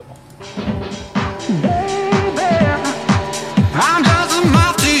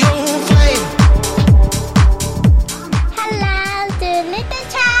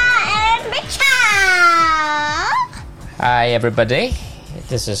everybody.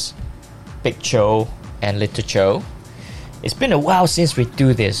 This is Big Cho and Little Cho. It's been a while since we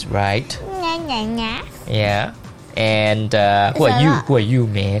do this, right? Yeah. And who are you? Who are you,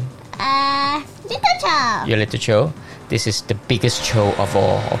 man? Little Cho. You're Little Cho. This is the biggest Cho of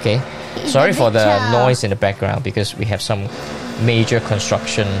all, okay? Sorry for the noise in the background because we have some major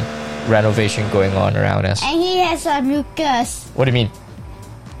construction renovation going on around us. And he has a mucus. What do you mean?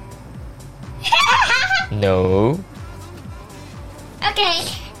 No. Okay.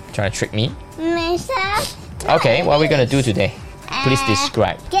 Trying to trick me? Lisa. Okay, what are we gonna do today? Please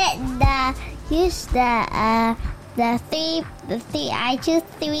describe. Use the three. I choose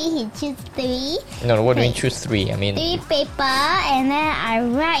three. He choose three. No, what do you mean choose three? I mean, Three paper, and then I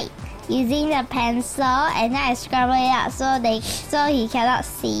write using the pencil, and then I scramble it out so he cannot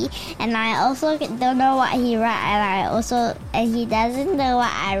see. And I also don't know what he write, and he doesn't know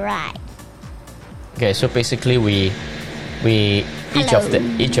what I write. okay, so basically we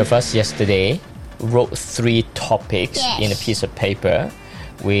each of us yesterday wrote 3 topics in a piece of paper.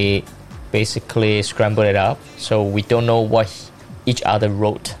 We basically scrambled it up, so we don't know what each other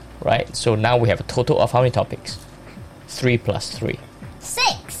wrote, right? So now we have a total of how many topics? 3 plus 3.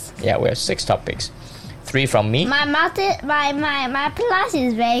 6. Yeah, we have 6 topics. 3 from me. My plus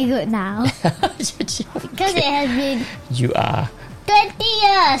is very good now because it has been You are. 20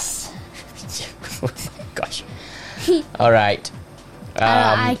 years. Oh my gosh. All right.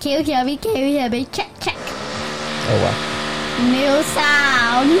 Can you hear me? Check. Oh wow. New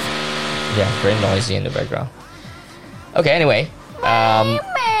sound. Yeah, very noisy in the background. Okay, anyway.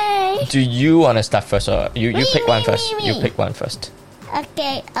 Do you want to start first or you pick one first? Me. You pick one first.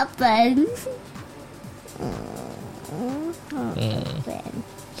 Okay, open. Open.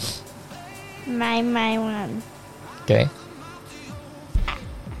 My one. Okay.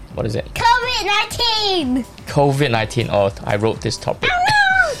 What is it? COVID-19. COVID-19. Oh, I wrote this topic.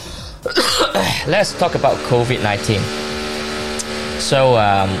 Let's talk about COVID-19. So,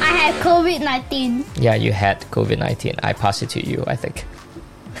 I had COVID-19. yeah, you had COVID-19. I pass it to you, I think.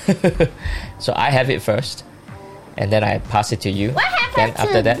 So I have it first, and then I pass it to you. What happened Then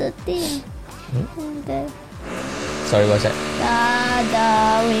after to that, the thing? sorry, what's that?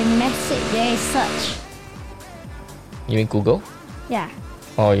 The message they search. You mean Google? Yeah.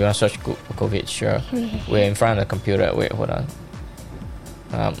 Oh, you want to search COVID? Sure. We're in front of the computer. Wait, hold on.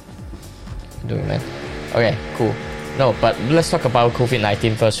 Doing man. Okay, cool. No, but let's talk about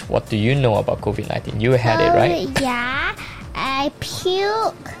COVID-19 first. What do you know about COVID-19? You had it, right? Yeah. I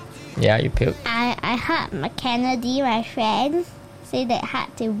puke. Yeah, you puked. I heard Kennedy, my friend, say that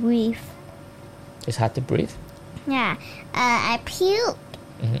hard to breathe. It's hard to breathe. Yeah. I puke.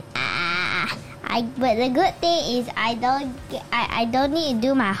 But the good thing is I don't need to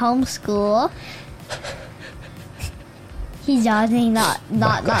do my homeschool. He's yawning, not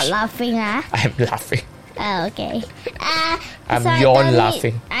laughing, I'm laughing. Oh, okay. I'm so yawn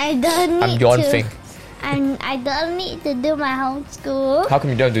laughing. I don't need I'm yawning. I don't need to do my homeschool How come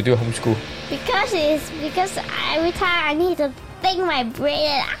you don't have to do homeschool? because every time I need to think my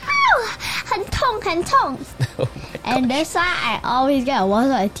brain. Ow! 很痛. Oh my And that's why I always gotta watch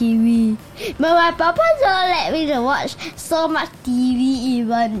my TV. But my papa don't let me to watch so much TV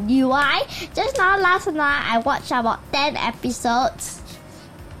even. You why? Just now last night I watched about 10 episodes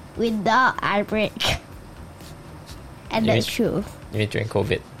without eye break. And You that's true. You mean during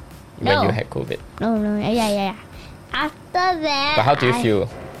COVID? No. When you had COVID? No, yeah. After that, But how do you feel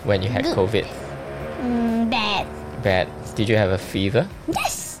when you had Good. COVID? Bad. Bad. Did you have a fever?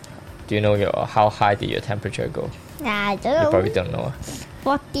 Yes. Do you know how high did your temperature go? I You don't know. probably don't know.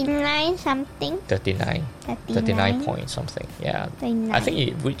 49 something. 39 point something. Yeah. 39. I think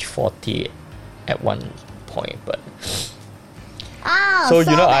it reached 40 at one point, but Oh, so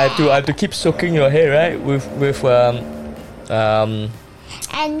you know I bad. have to keep soaking your hair, right? With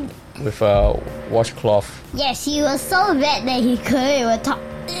And a washcloth. yes, he was so bad that he couldn't even talk.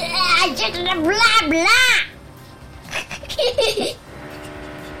 Blah blah.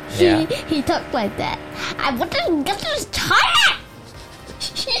 Yeah. He talked like that. I want to get to the toilet.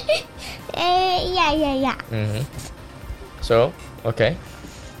 Yeah. Mm-hmm. So okay,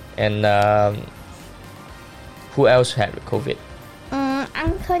 and who else had COVID?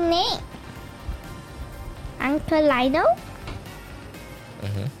 Uncle Nick, Uncle Lionel,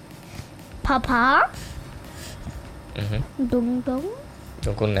 Papa, Dung Dung.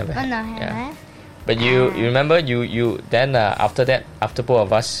 Jungkook never Oh had. no, Yeah. haven't. But you remember you then after that, after both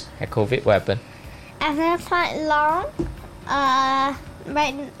of us had COVID, what happened? After quite long,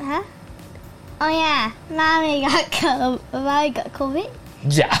 right? Huh? Oh yeah, mommy got COVID.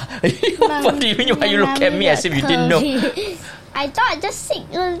 Yeah. What do you mean? Why you look at me as if you didn't know? I thought just sick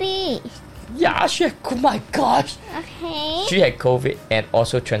only. Yeah, she had. Oh my gosh. Okay. She had COVID, and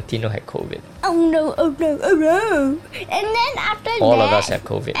also Trentino had COVID. Oh no, oh no, oh no. And then after All that, of us have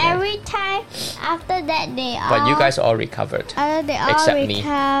COVID. Man. every time after that, they all. But you guys all recovered. They all except me.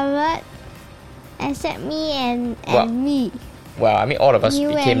 recovered. Except me and Well, me. Well, I mean, all of us You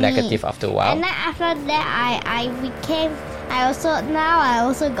became and me. negative after a while. And then after that, I became. I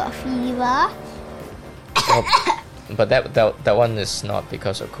also got fever. But that one is not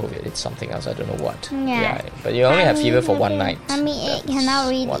because of COVID. It's something else. I don't know what. Yeah. But you only have fever for one night. Mommy That's cannot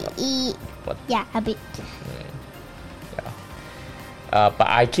really one of- eat. What? Yeah, a bit. But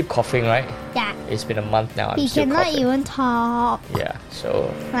I keep coughing, right? Yeah. It's been a month now. I'm He still cannot coughing. even talk. Yeah.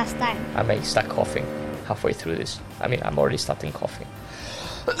 So Last time. I may start coughing halfway through this. I mean, I'm already starting coughing.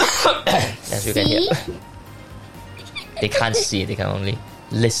 As you can hear. See? They can't see. They can only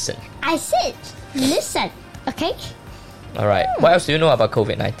listen. I said, listen, okay? All right. What else do you know about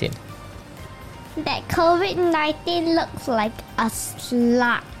COVID-19? That COVID-19 looks like a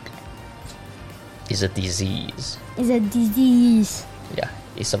slug. It's a disease. It's a disease. Yeah.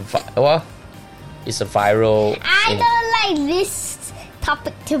 It's a it's a viral. I don't like this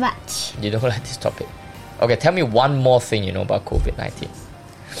topic too much. You don't like this topic. Okay, tell me one more thing you know about COVID-19.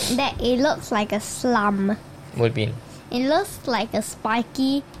 That it looks like a slum. What do you mean? It looks like a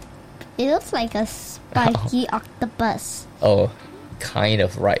spiky. It looks like a spiky octopus. Oh, kind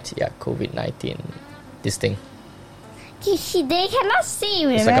of right. Yeah, COVID-19. This thing. They cannot see.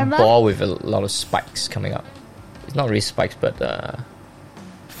 It's like a Remember? ball with a lot of spikes coming up. It's not really spikes, but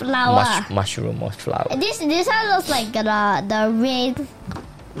Flower. mushroom or flower. This one looks like the rain.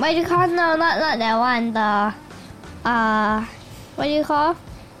 What do you call? No, not that one. The what do you call?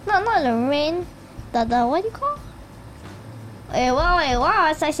 No, not the rain. The what do you call? Wait, what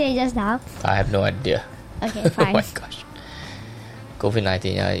was I saying just now? I have no idea. Okay, Oh fine. my gosh.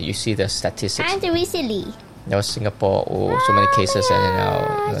 COVID-19, you see the statistics. And recently. There was Singapore, so many cases,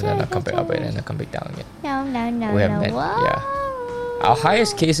 and then now come back up and then come back down again. No. We have met, yeah. Our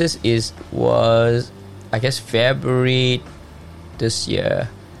highest cases was I guess February this year.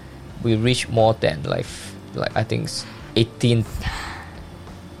 We reached more than like I think 18.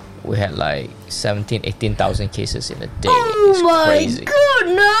 We had like 18,000 cases in a day. Oh It's my crazy.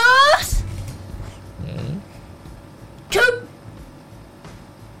 goodness! Mm. Choo!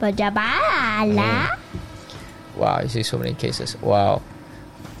 Bajabala. Wow, you see so many cases. Wow.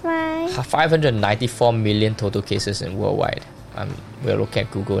 Right. 594 million total cases in worldwide. We're looking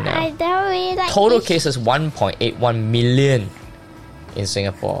at Google now. I don't really like Total this. cases 1.81 million in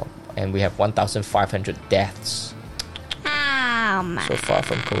Singapore, and we have 1,500 deaths Oh my so far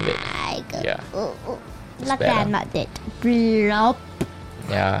from COVID. God. Yeah. Lucky bad, I'm not dead. Blop.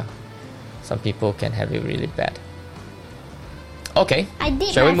 Yeah, some people can have it really bad. Okay, I did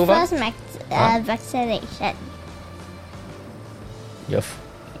shall we my move on? first vaccination. What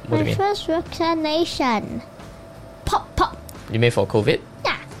do you My mean? first vaccination. Pop. You mean for COVID?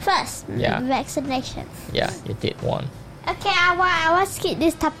 Yeah, first Yeah. vaccination. Yeah, you did one. Okay, I want to skip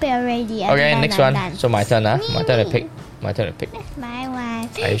this topic already. I'm Okay, done, next I'm one. done. So my turn, My turn to Me. pick. My turn to pick. My one.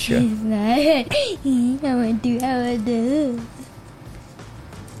 Are you sure? I want to.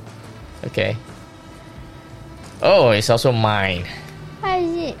 Okay. Oh, it's also mine. What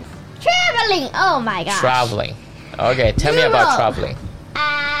is it? Traveling. Oh my god. Traveling. Okay, tell me about Europe. traveling.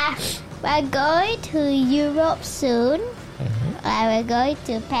 We're going to Europe soon. Mm-hmm. We're going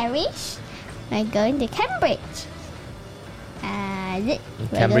to Paris. We're going to Cambridge.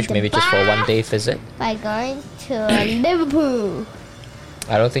 Cambridge, maybe just for one day visit. We're going to Liverpool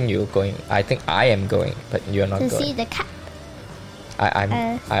I don't think you're going. I think I am going, but you're not to going. see the cup.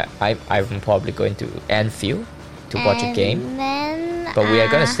 I'm probably going to Anfield to watch a game. And then But we are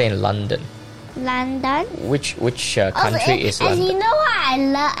going to stay in London. London. Which country is and London? you know what I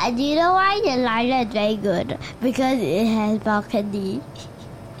love? Do you know why the London is very good? Because it has balcony.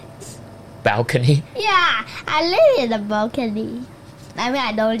 Balcony. Yeah, I live in a balcony. I mean,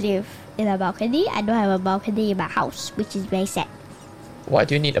 I don't live in a balcony. I don't have a balcony in my house, which is very sad. Why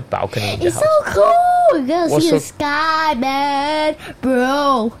do you need a balcony in your It's house? so cool. You gotta What's see the so- sky, man,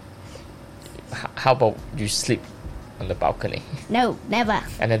 bro. How about you sleep on the balcony, No, never.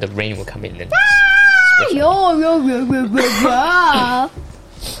 and then the rain will come in and. Yo.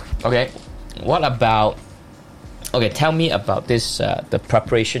 Okay, what about? Okay, tell me about this. The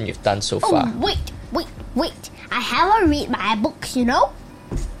preparation you've done so far. Oh, wait. I haven't read my books, you know.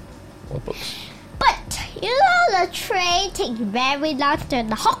 What books? But you know the train takes very long to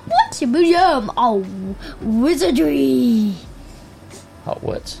the Hogwarts Museum of Wizardry.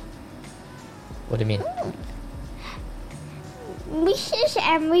 Hogwarts. What do you mean? Mrs.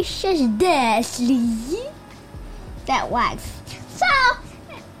 and Mrs. Dursley. That one. So,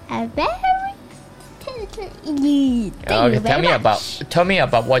 a very Tell me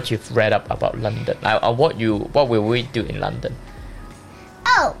about what you've read up about London. What will we do in London?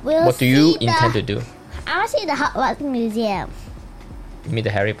 Oh, what do you intend to do? I want to see the Hogwarts Museum. You mean the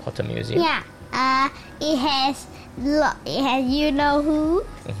Harry Potter Museum? Yeah. It has you know who?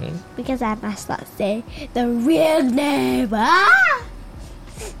 Mm-hmm. Because I must not say the real name. Not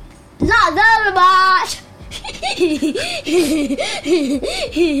Voldemort.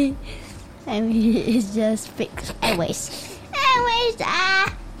 I mean, it's just fixed. Anyways,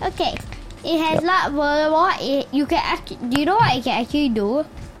 okay. It has not Voldemort. You can actually, do you know what it can actually do?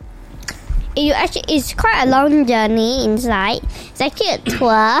 It's quite a long journey inside. It's actually a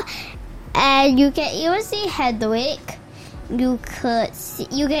tour, and you can even see Hedwig. You can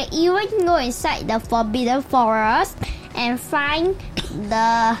even go inside the Forbidden Forest and find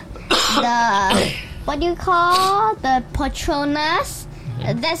the what do you call the Patronus?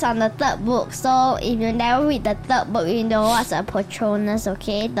 That's on the third book. So if you never read the third book, you know what's a Patronus.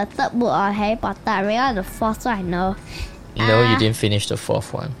 Okay, the third book of Harry Potter. I read on the fourth one. I know. No, you didn't finish the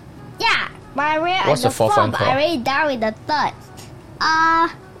fourth one. Yeah, but I read what's the fourth one called? I read down with the third.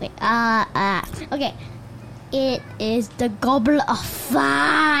 Okay. It is the Goblet of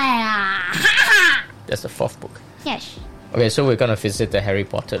Fire. That's the fourth book. Yes. Okay, so we're gonna visit the Harry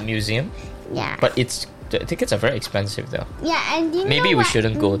Potter Museum. Yeah. But the tickets are very expensive though. Yeah, and maybe we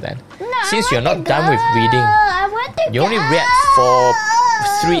shouldn't go then. No, Since you're not done with reading. I want to you go. only read for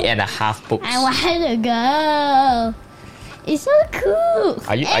 3.5 books. I want to go. It's so cool.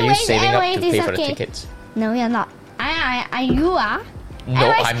 Are you saving up to pay for the tickets? No, you're not. You are.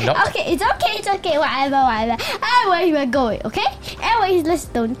 No, I'm not. Okay, it's okay. Whatever. Anyways, we're going, okay? Anyways, let's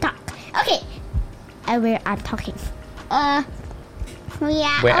don't talk. Okay. I'm talking. We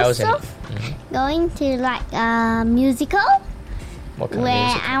are Where also going to like a musical. What kind where of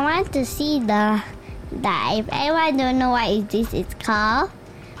musical? I want to see the if anyone don't know what is this, it's called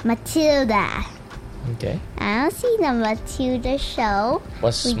Matilda. Okay. I want to see the Matilda show.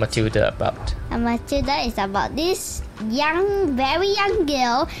 What's Matilda about? Matilda is about this very young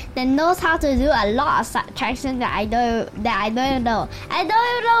girl that knows how to do a lot of subtraction that I don't know. I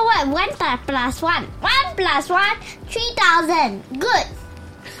don't know what 1 plus 1. 1 plus 1, 3,000. Good.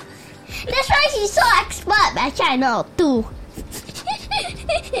 That's why she's so expert. Actually, I know 2.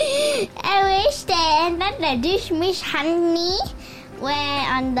 I wish that this Miss Honey,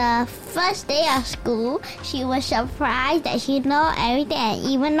 where on the first day of school, she was surprised that she know everything and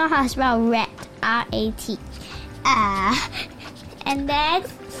even know how to spell rat, R-A-T. And then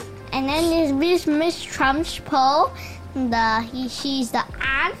this Miss Trunchbull, she's the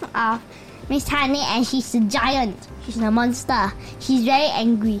aunt of Miss Honey, and she's a giant. She's a monster. She's very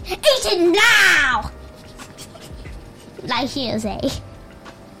angry. Eat it now! Like she'll say.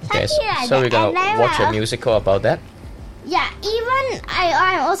 Okay, so we're gonna watch a musical about that? Yeah, even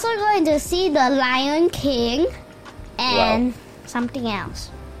I'm also going to see The Lion King and something else.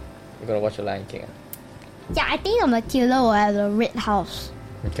 We're gonna watch The Lion King? Yeah, I think the Matilda will have the red house.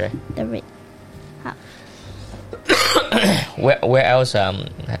 Okay. The red house. Where else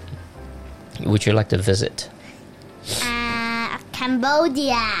would you like to visit?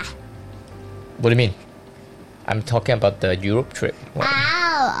 Cambodia. What do you mean? I'm talking about the Europe trip. What?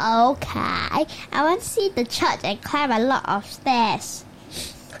 Oh, okay. I want to see the church and climb a lot of stairs.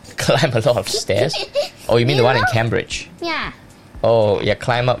 Climb a lot of stairs? Oh, you mean the one in Cambridge? Yeah. Oh, yeah,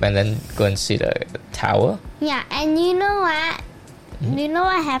 climb up and then go and see the tower? Yeah, and you know what? Mm-hmm. You know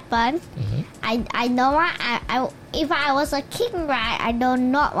what happened? Mm-hmm. I don't want... if I was a king, right, I do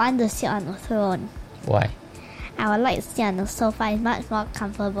not want to sit on the throne. Why? I would like to sit on the sofa. It's much more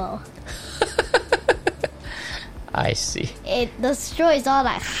comfortable. I see. The straw is all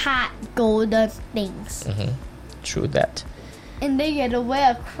like hard golden things. Mm-hmm. True that. And then you have to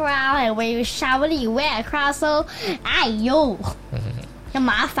wear a crown, and when you shower, you wear a crown. So, !aiyo! 就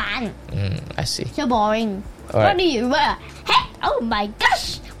麻烦. I see. So boring. All right. What do you wear? Hey! Oh my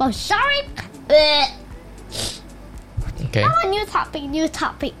gosh! Oh, sorry. Okay. I want new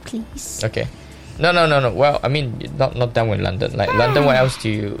topic, please. Okay. No. Well, I mean, not done with London. Like London, what else do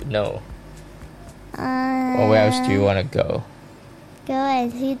you know? Or where else do you want to go? Go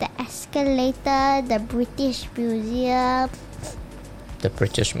and see the escalator, the British Museum. The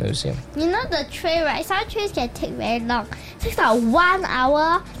British Museum. You know the train, right? Some trains can take very long. It takes like 1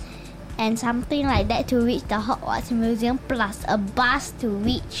 hour and something like that to reach the Hogwarts Museum, plus a bus to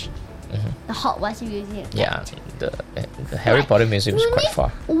reach The Hogwarts Museum. Yeah, the Harry Potter Museum is You quite need far.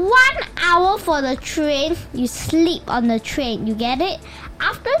 1 hour for the train. You sleep on the train. You get it?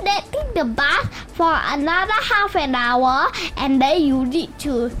 After that, take the bus for another half an hour, and then you need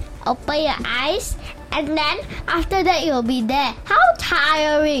to open your eyes, and then after that you'll be there. How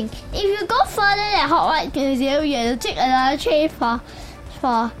tiring! If you go further than Hogwarts Museum, you have to take another train for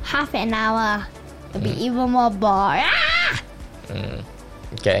half an hour. It'll be even more boring. Ah!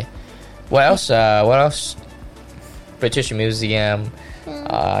 Okay. What else? What else? British Museum.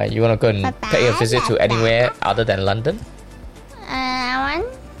 You want to go and pay a visit to anywhere other than London? I want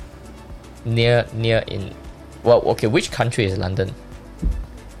Near in. Well, okay. Which country is London?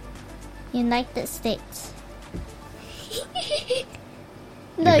 United States.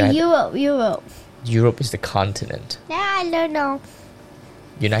 No, United- Europe. Europe is the continent. Yeah, I don't know.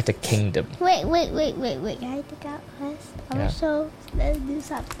 United Kingdom. Wait. I have to go first. Yeah. Also, let's do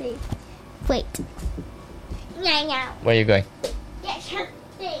something. Wait. Yeah. Where are you going? Get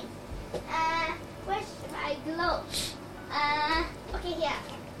something. Where's my gloves? Okay, here.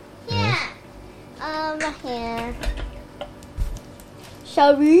 Here. Here.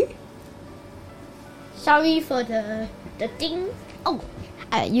 Sorry for the thing. Oh,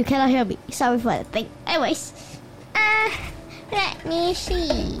 you cannot hear me. Sorry for the thing. Anyways, let me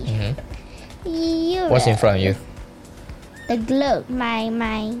see. What's in front of you? The globe,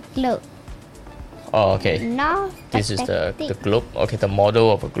 my globe. Oh, okay. No, This is the thing. globe. Okay, the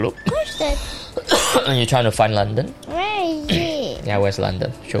model of a globe. Where's the? And you're trying to find London? Where is it? Yeah, where's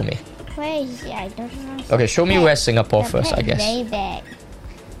London? Show me. Where is it? I don't know. Okay, show me where's Singapore The first, I pen guess. Very bad.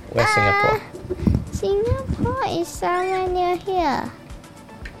 Where's Singapore? Singapore is somewhere near here.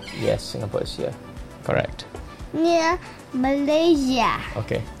 Yes, Singapore is here. Correct. Near Malaysia.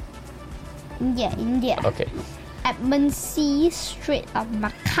 Okay. India. Okay. At Muncie Strait of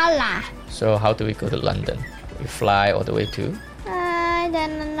Malacca. So how do we go to London? We fly all the way to.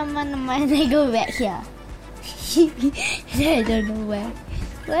 Then I go back here. I don't know where.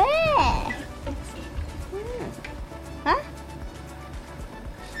 Where? Huh?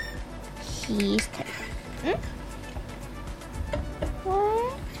 He's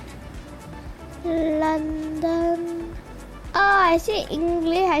Where? London. Oh, I see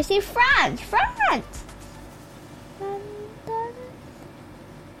English. I see France. London.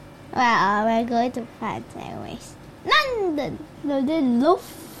 Well, we're going to France anyways. London. No, the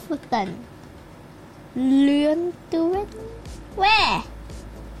Luften. London. Where?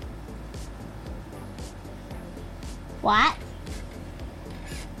 What?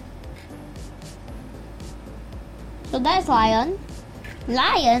 So that's lion.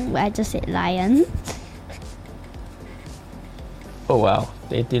 Lion? Well, I just said lion. Oh wow,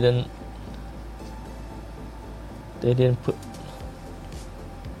 they didn't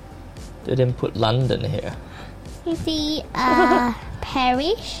put London here. You see,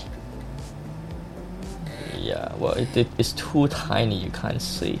 Paris? Yeah, well it's too tiny, you can't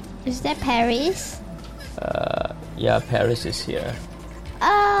see. Is that Paris? Yeah, Paris is here.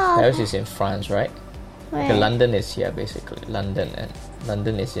 Oh. Paris is in France, right? Where? Okay, London is here basically. London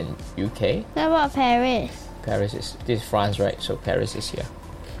is in UK. What about Paris? This is France, right? So Paris is here.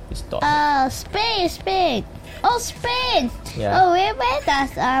 It's dot. Oh, Spain. Oh, Spain. Yeah. Oh, where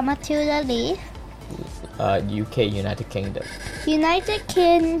does Matilda live? UK, United Kingdom. United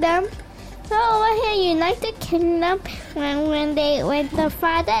Kingdom. So over here, United Kingdom, when the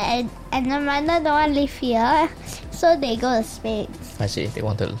father and the mother don't want to live here, so they go to Spain. I see. They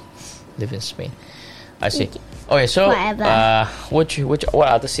want to live in Spain. I see. Okay, so Forever. what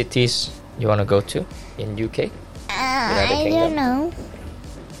other cities you want to go to in UK? I Kingdom. don't know.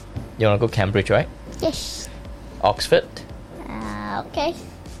 You want to go Cambridge, right? Yes. Oxford. Okay.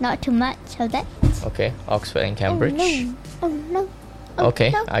 Not too much of that. Okay, Oxford and Cambridge. Oh no. Oh,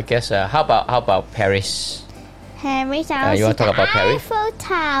 Okay, no. I guess. How about Paris? Paris. I you want wanna to see talk about the Paris? Eiffel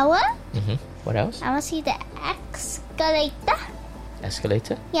Tower. What else? I want to see the escalator.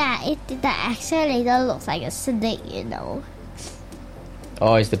 Escalator. Yeah, the escalator looks like a snake, you know.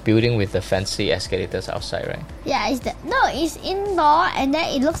 Oh, it's the building with the fancy escalators outside, right? Yeah, it's indoor, and then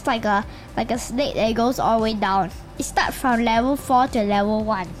it looks like a snake that goes all the way down. It starts from level 4 to level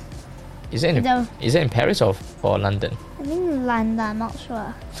 1. Is it in Paris or London? I think London, I'm not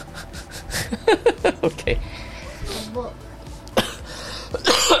sure. Okay.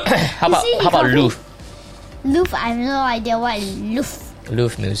 How about Louvre? Louvre, I have no idea what is Louvre.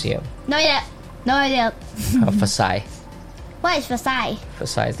 Louvre Museum. No idea. Versailles. What is Versailles?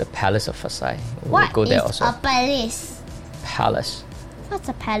 Versailles is the Palace of Versailles. We'll What go there is also. a palace? Palace. What's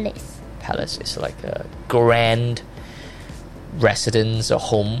a palace? Palace is like a grand residence or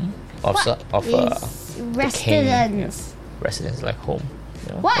home of is residence? Residence like home.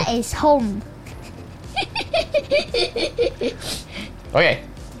 You know? What is home? Okay.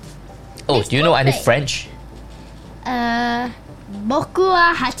 Oh, do you know any French? Boku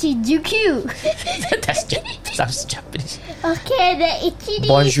wa hachijuku. Sounds Japanese. Okay, the ichiri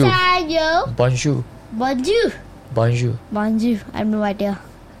Bonjour. sayo. Bonjour. Bonjour. Bonjour. Bonjour. I have no idea.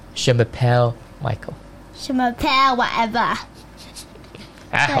 Je m'appelle Michael. Je m'appelle whatever.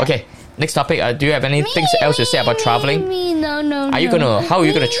 Okay. Next topic. Do you have anything else to say about traveling? No. How are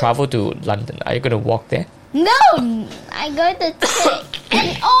you gonna travel to London? Are you gonna walk there? No, I'm going to take.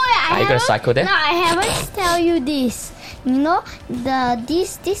 And Are you gonna cycle there? No, I haven't tell you this. You know,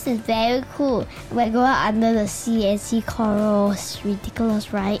 this is very cool. We're going under the sea and see corals.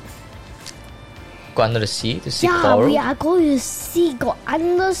 Ridiculous, right? Go under the sea to see Yeah, coral? we are going to go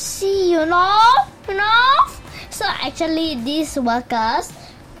under the sea. You know. So actually, these workers,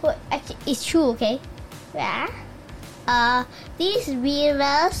 it's true. Okay, yeah. These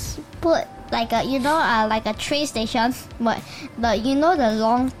weavers put like a train station, but the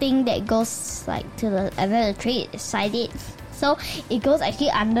long thing that goes like to the another train side it. So it goes actually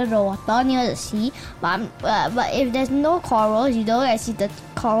under the water near the sea. But if there's no corals, you don't see the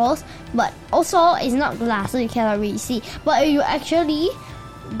corals. But also it's not glass, so you cannot really see. But if you actually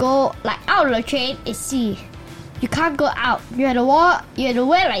go like out of the train, it's sea. You can't go out. You have to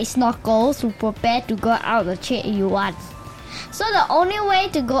wear like snorkels to prepare to go out of the train if you want. So the only way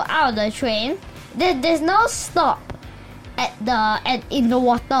to go out of the train, there's no stop in the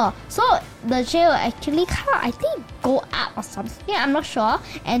water. So the train will actually I think go up or something. I'm not sure.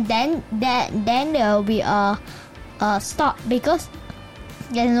 And then there will be a stop because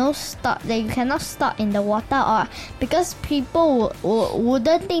there's no stop. That you cannot stop in the water, or because people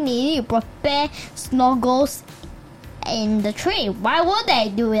wouldn't think they need to prepare snorkels in the train. Why would they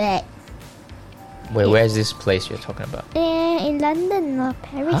do that? Wait, where is this place you're talking about? In London or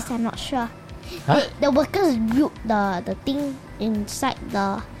Paris, I'm not sure. Huh? The workers built the thing inside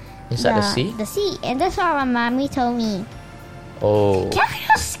the sea? The sea, and that's what my mommy told me. Oh. Can I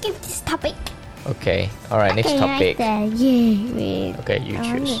just skip this topic? Okay. All right. Next Okay, topic. right there. Yeah. Wait. Okay, you I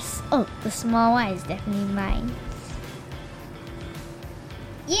want choose. this. Oh, the small one is definitely mine.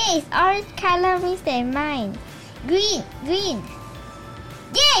 Yes, orange color means they're mine. Green.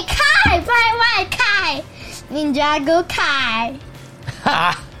 Yay, Kai! Bye, Kai! Ninjago Kai!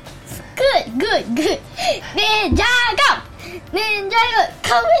 Good. Ninjago!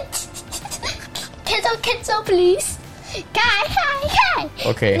 Come in! Cancel, please! Kai!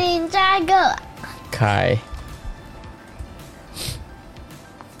 Okay. Ninjago! Kai.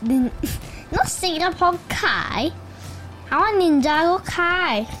 Not Singapore Kai. I want Ninjago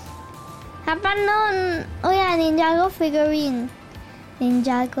Kai. How about no? Oh yeah, Ninjago figurine.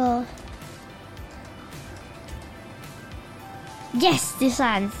 Ninjago. Yes, this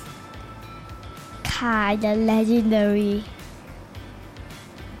one. Kai, the legendary.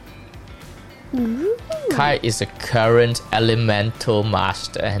 Ooh. Kai is a current elemental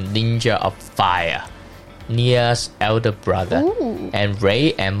master and ninja of fire. Nia's elder brother, Ooh. and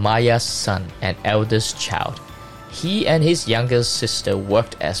Ray and Maya's son and eldest child. He and his younger sister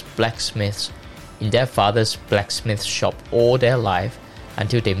worked as blacksmiths in their father's blacksmith shop all their life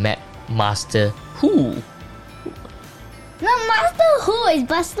until they met Master Hu. No, Master Who is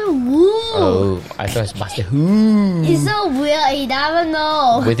Master Wu. Oh, I thought it's Master Hu. It's so weird, he doesn't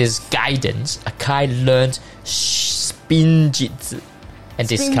know. With his guidance, Kai learned spin jitsu and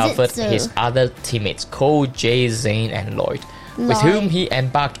discovered Spinjitzu. his other teammates Cole, Jay, Zane, and Lloyd, with whom he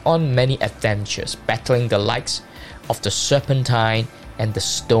embarked on many adventures, battling the likes of the Serpentine and the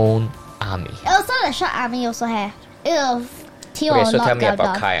Stone Army. Also, the short army also have. It'll kill Okay, a so lot tell me of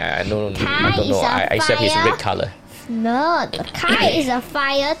about them. Kai. I don't Kai know. is a Except his fire. red color. No, the Kai is a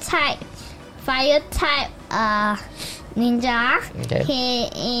fire type ninja. Okay.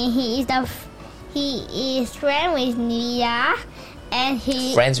 He is friend with Nia, and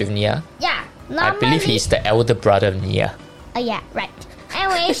he Friends with Nia. yeah. I Normally, believe he's the elder brother of Nia. Oh yeah, right. I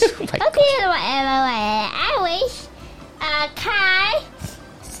wish. Oh my whatever. I wish. Kai.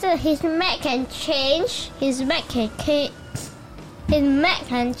 So his mech can change. His mech can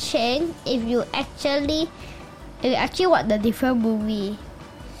change if you actually watch the different movie.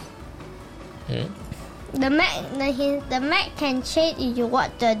 The mech can change if you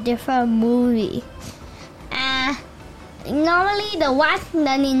watch the different movie. Normally the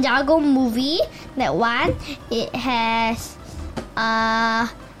Ninjago movie, that one it has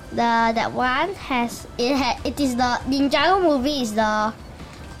it is the Ninjago movie is the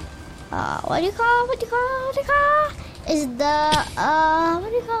what do you call is the what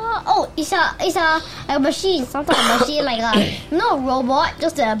do you call it? Oh, it's a machine, some type of machine like a no robot,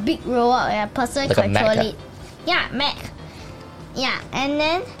 just a big robot where a person Like a control mech, it. Yeah, mech. Yeah, and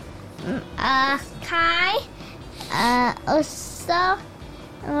then Kai also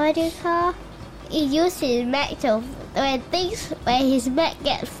what do you call? He used his mech to when his mech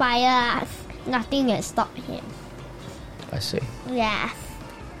gets fire, nothing can stop him. I see. Yeah.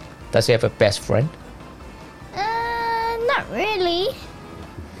 Does he have a best friend? Not really.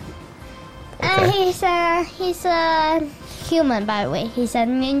 Okay. He's a human, by the way. He's a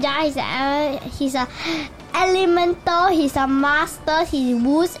ninja. He's a elemental. He's a master. He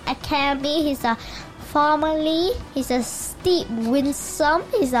Woo's Academy. He's a family. He's a steep winsome.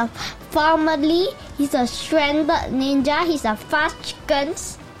 He's a family. He's a stranded ninja. He's a fast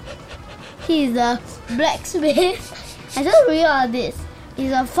chickens. He's a blacksmith. I just read all this.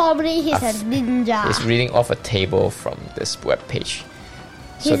 He's a family. He's a ninja. He's reading off a table from this webpage.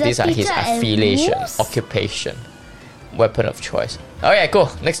 So He's a these are his teacher at affiliation, Woo's. occupation, weapon of choice. Okay, cool.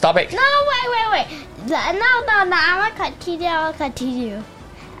 Next topic. No, wait. No, I want to continue.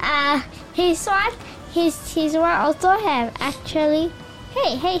 His one also have actually.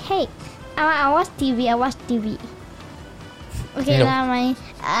 Hey. I watch TV. Okay, No. now my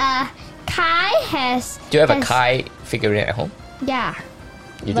Kai has. Do you have a has- Kai figurine at home? Yeah,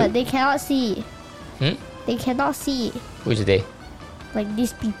 You but do? they cannot see. Hmm? They cannot see. Which day? Like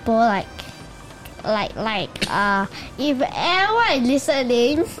these people, like if anyone is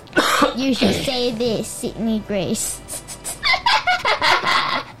listening, you should say this, Sydney Grace.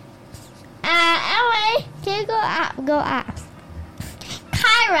 Anyway, can you go up?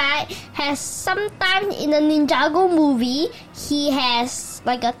 Kai, right, has sometimes in the Ninjago movie, he has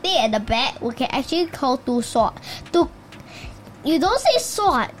like a thing at the back we can actually call two sword. You don't say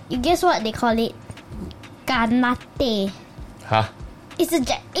sword, you guess what they call it? Kanate. Huh? It's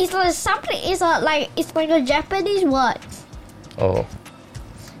like a Japanese word. Oh.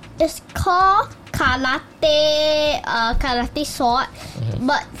 It's called karate sword,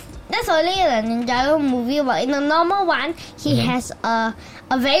 but that's only in the Ninjago movie. But in the normal one, he has a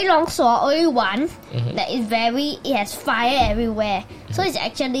very long sword, only one that is it has fire everywhere. So it's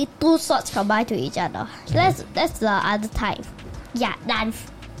actually two swords combined to each other. So that's the other type. Yeah, done.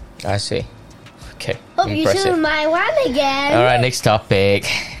 I see. Okay. Hope you choose Impressive. my one again. All right, next topic.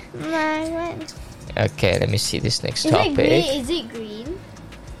 My one. Okay, let me see this next Is topic. it green? Is it green?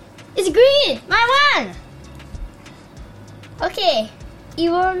 It's green! My one! Okay.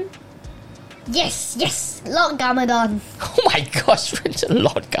 Even. Yes! Lord Garmadon. Oh my gosh,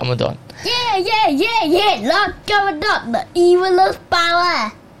 Lord Garmadon. Yeah! Lord Garmadon, the evilest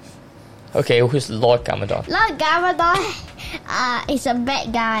power. Okay, who's Lord Garmadon? Lord Garmadon is a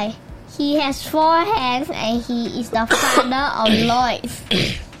bad guy. He has 4 hands and he is the father of Lloyd.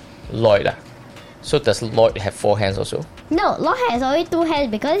 Lloyd. Ah. So does Lloyd have 4 hands also? No, Lloyd has only 2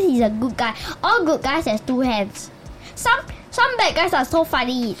 hands because he's a good guy. All good guys has 2 hands. Some bad guys are so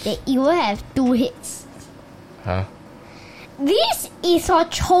funny, they even have 2 heads. Huh? This is for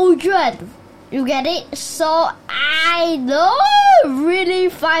children. You get it? So I don't really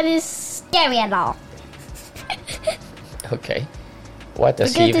find it scary at all. Okay. Why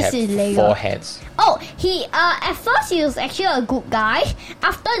does Because he this is have Lego. 4 hands? Oh, he at first he was actually a good guy.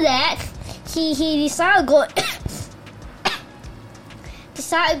 After that, he decided to go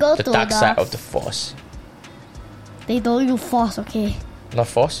The to dark side of the force. They don't use force, okay? Not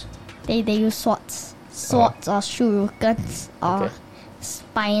force? They use swords or shurikens or Okay.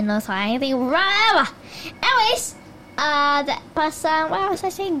 spinels or anything, whatever. Anyways, that person, what was I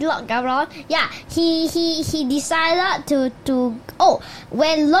saying? Lord Garmadon. Yeah, he decided to. Oh,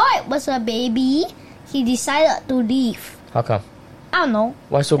 when Lloyd was a baby, he decided to leave. How come? I don't know.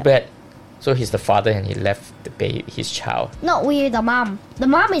 Why so bad? So he's the father and he left the baby, his child. Not with the mom. The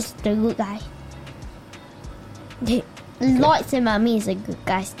mom is the good guy. Lloyd's mommy is a good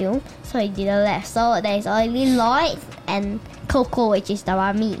guy still, so he didn't left. So there's only Lloyd and Coco, which is the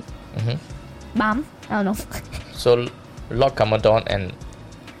mommy. Mom? I don't know. So Lord Garmadon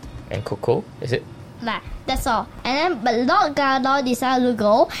and Coco, is it? That's all. And then, but Lord Garmadon decided to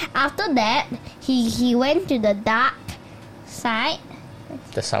go. After that, he went to the dark side.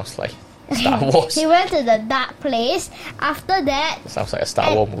 That sounds like Star Wars. He went to the dark place. After that, Sounds like a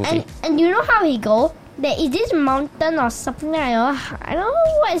Star Wars movie. and you know how he go? There is this mountain or something I don't know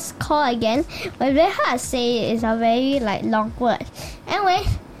what it's called again, but very hard to say. It's a very long word. Anyway,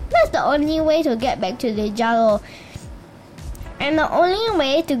 that's the only way to get back to the jungle. And the only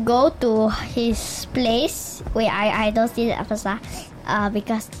way to go to his place, wait, I don't see the first.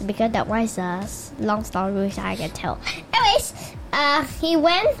 because that one is a long story which I can tell. Anyways, he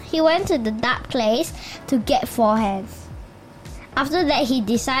went to the dark place to get 4 hands. After that, he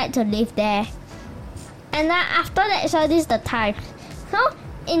decided to live there. And then after that, so this is the time. So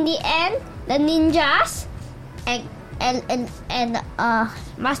in the end, the ninjas and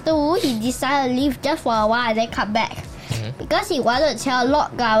Master Wu, he decided to leave just for a while and then come back. Because he wanted to tell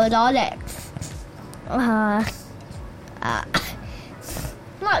Lord Garmadon that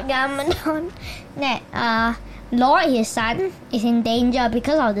Lord Garmadon that Lord, his son, is in danger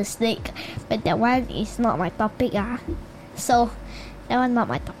because of the snake. But that one is not my topic. So that one not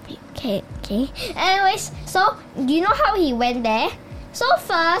my topic. Okay. Anyways, so do you know how he went there? So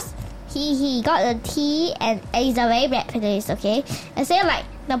first, he got the tea and it's a very bad place, okay? And say like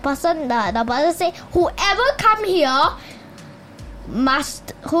the person say, whoever come here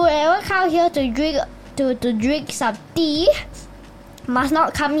to drink some tea must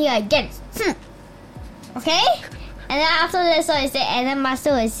not come here again. Okay? And then after that, so he say, and then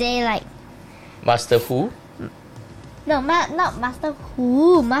Master will say like, Master who? No, not Master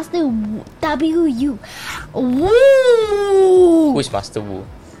Wu. Master W-U. Woo! Who is Master Wu?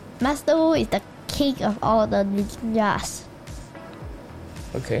 Master Wu is the king of all the ninjas.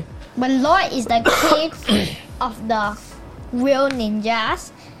 Okay. But Lord is the king of the real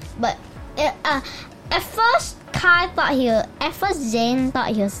ninjas. But at first, Zane thought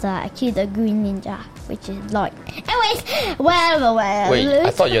he was actually the green ninja, which is Lord. Anyways, well. Wait,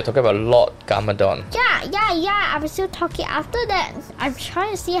 I thought you were talking about Lord Garmadon. Yeah. I'm still talking. After that, I'm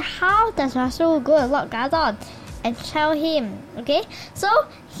trying to see how does Master Wu go to Lord Garmadon and tell him. Okay, so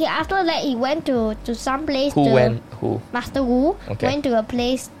after that he went to some place. Who? Master Wu went to a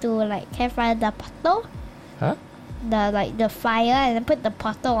place to like fire the portal. Huh? The fire, and then put the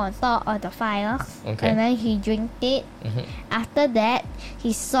portal on top of the fire. Okay. And then he drank it. After that,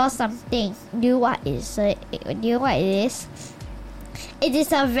 he saw something. Do you know what it is? It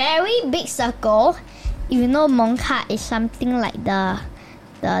is a very big circle. You know, Monka is something like the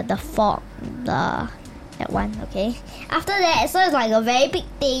fog, that one. Okay. After that, so it's like a very big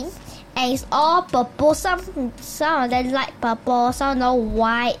thing, and it's all purple. Some of them light purple, some are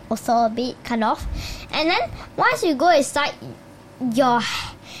white, also a bit kind of. And then once you go inside,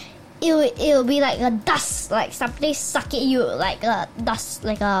 it'll be like a dust, like something suck at you, like a dust,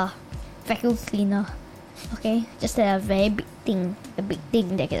 like a vacuum cleaner. Okay, just a very big thing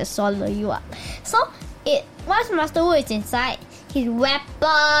that can swallow you up. So once Master Wu is inside, his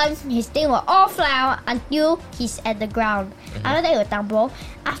weapons, his thing will all fly out until he's at the ground. After that, he will tumble.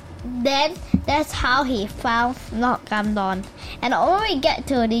 Then that's how he found Lord Garmadon. And the only way we get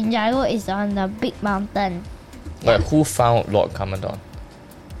to Ninjago is on the big mountain. But who found Lord Garmadon?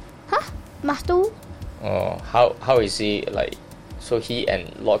 Master Wu? Oh, how is he like? So he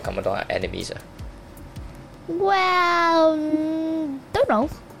and Lord Garmadon are enemies? Well, don't know.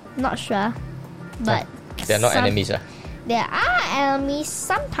 Not sure. But they're not enemies? There are enemies.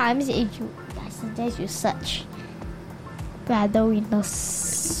 Sometimes I suggest you search. But I don't know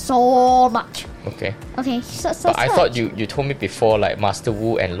so much. Okay. So but I thought you told me before like Master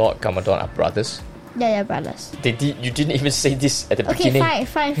Wu and Lord Garmadon are brothers. Yeah, they're brothers. You didn't even say this at the beginning. Okay,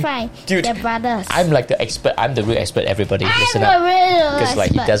 fine. Dude, they're brothers. I'm like the expert. I'm the real expert. Everybody, listen up. Because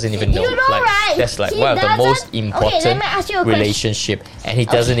like he doesn't even know. You know, like, right? That's like He one of the most doesn't- important let me ask you a relationship, and he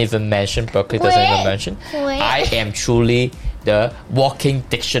doesn't even mention. Berkeley doesn't even mention. I am truly the walking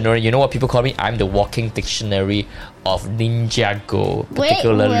dictionary. You know what people call me? I'm the walking dictionary of Ninjago,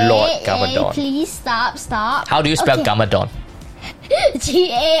 particularly Lord Garmadon. Please stop. How do you spell Garmadon?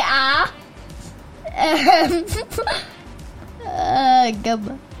 Gar.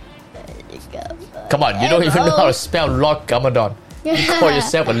 Come on, you don't even know how to spell Lord Garmadon. You call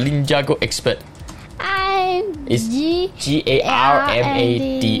yourself a Ninjago expert. It's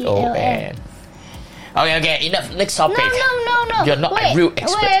Garmadon. Okay, enough. Next topic. No. You're not a real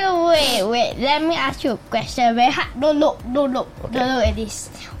expert. Wait. Let me ask you a question. Very hard. Don't look. Don't look at this.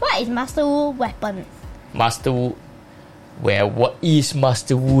 What is Master Wu's weapon? Master Wu. Well, what is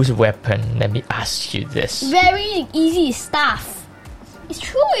Master Wu's weapon? Let me ask you this. Very easy stuff. It's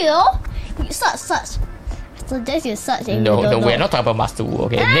true, you know. You search. I suggest you search. No, we're not talking about Master Wu.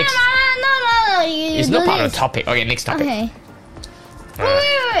 Okay, next. No. It's not part of the topic. Okay, next topic. Okay.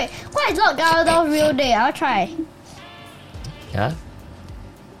 Wait. What is Lord Garmadon's real name? I'll try. Huh?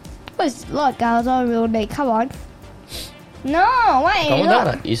 What is Lord Garmadon's real name? Come on. No, wait.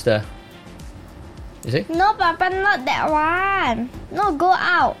 Garmadon is the. Is it? No, Papa, not that one. No, go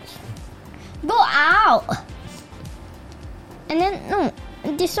out. And then, no,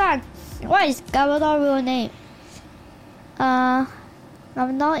 this one. What is Garmadon's real name?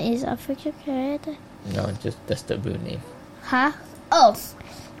 Garmadon is a fictional character. No, just that's the real name. Huh? Oh.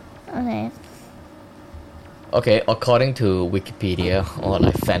 Okay. Okay, according to Wikipedia, or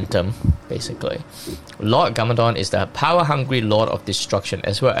like Phantom, basically, Lord Garmadon is the power-hungry Lord of Destruction,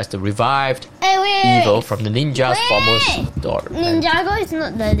 as well as the revived evil from the ninja's foremost daughter. Ninjago is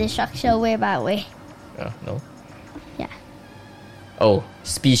not the destruction way, by the way. No. Yeah. Oh,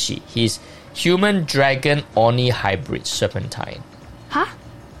 species. He's human dragon Oni hybrid serpentine. Huh?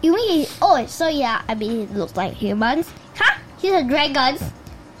 You mean? Oh, so yeah. I mean, it looks like humans. Huh? He's a dragon.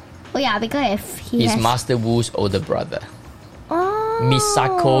 Oh yeah, because if He's Master Wu's older brother,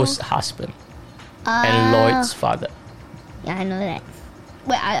 Misako's husband, and Lloyd's father. Yeah, I know that.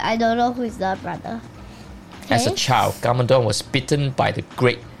 Wait, I don't know who is the brother. As a Okay. child, Garmadon was bitten by the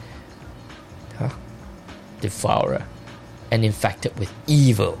great devourer and infected with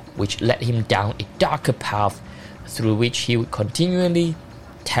evil, which led him down a darker path through which he would continually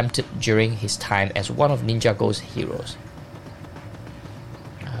tempted during his time as one of Ninjago's heroes.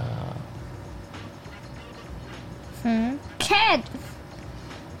 Chen.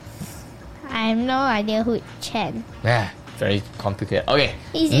 I have no idea who is Chen. Very complicated. Okay,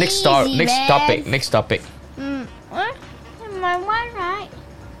 It's next easy, next man. topic. What? My one, right?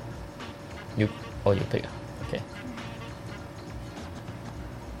 You pick. Okay.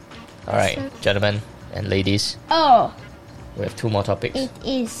 All right, gentlemen and ladies, Oh, we have 2 more topics. it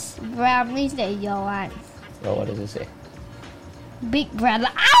is Brownies that your one. Oh, what does it say? Big brother.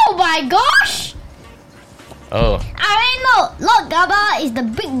 Oh my gosh! Oh, I already know. Lord Gaba is the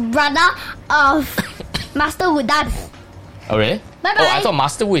big brother of Master Wudan. oh really? Bye-bye. Oh, I thought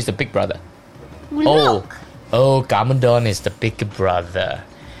Master Wu is the big brother. Look. Oh, Garmadon is the big brother.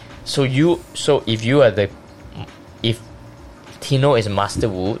 So if Tino is Master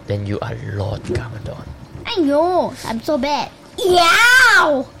Wu, then you are Lord Garmadon. I know. I'm so bad.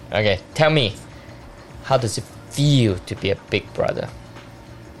 Yow! Okay, tell me, how does it feel to be a big brother?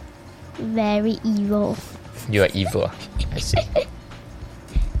 Very evil. You are evil. I see.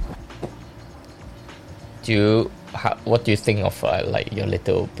 What do you think of like your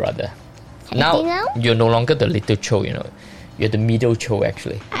little brother? Anything Now else? you're no longer the little Cho, You're the middle Cho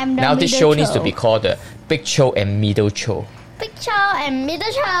actually. I'm the now this middle show needs to Cho. be called the Big Cho and Middle Cho. Big Chow and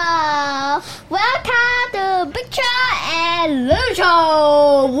Middle Chow. Welcome to Big Chow and Little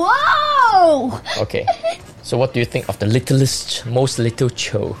Chow. Whoa! Okay. So what do you think of the littlest, most little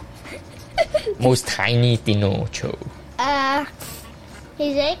Cho? Most tiny Tino Cho.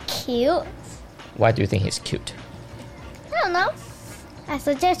 He's very cute. Why do you think he's cute? I don't know. I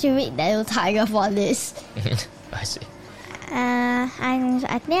suggest you read Little Tiger for this. I see.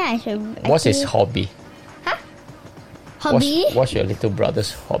 I think I should. What's his hobby? Hobby? What's your little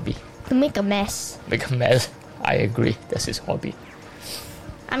brother's hobby? To make a mess. Make a mess. I agree. That's his hobby.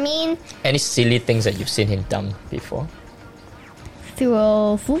 I mean, Any silly things that you've seen him done before?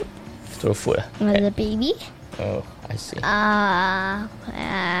 throw food Throw food. with a baby. Oh, I see.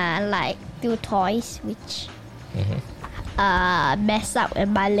 Like do toys which mess up with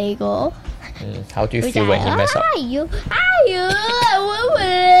my Lego. How do you Which feel when he mess up? I want my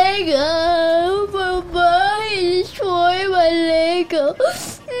Lego. Mama, you destroy my Lego.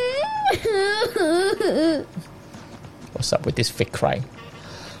 What's up with this fake crying?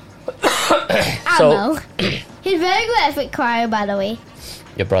 I don't know. He's very good at fake crying, by the way.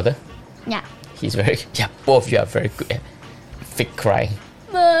 Your brother? Yeah. He's very... Yeah, both of you are very good at fake crying.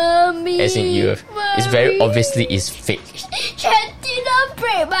 Mommy. As in you have... It's very Mommy. obviously is fake. Chen did not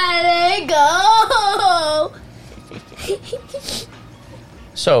break my Lego.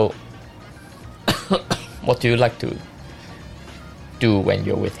 So, what do you like to do when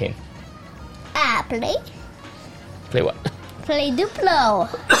you're with him? Play. Play what? Play Duplo.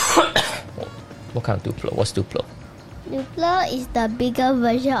 What kind of Duplo? What's Duplo? Duplo is the bigger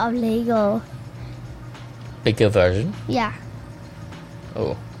version of Lego. Bigger version? Yeah.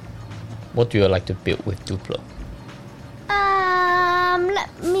 Oh. What do you like to build with Duplo?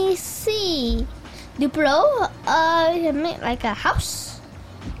 Let me see. Duplo, you can make like a house.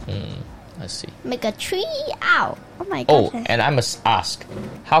 I see. Make a tree. Ow. Oh my Oh, gosh. and I must ask,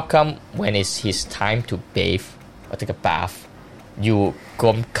 how come when it's his time to bathe or take a bath, you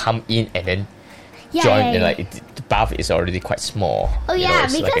come in and then join? yeah. The bath is already quite small. Oh You know, yeah,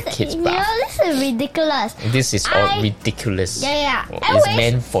 it's because like a kid's you know bath. this is ridiculous. This is all ridiculous. Yeah. Oh, I it's wish-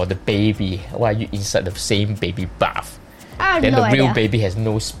 meant for the baby. Why are you inside the same baby bath? I have Then no the real idea. baby has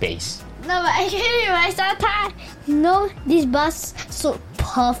no space. No, but actually, when sometimes, this bus suits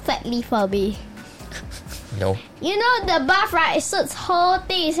perfectly for me. No. You know the bath, right? It suits whole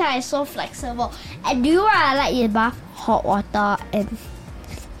thing inside. It's so flexible. And do you know what I like in bath? Hot water and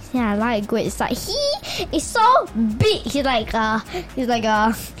Yeah, I like Great Side. He is so big. He's like a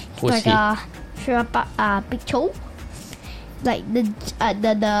Who's he? big Cho. Like the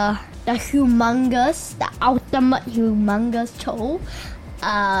humongous, the ultimate humongous Cho.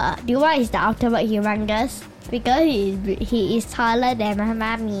 Do you know why he's the ultimate humongous? Because he is taller than my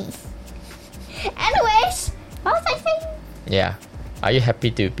mommy. Anyways, what was I saying? Yeah. Are you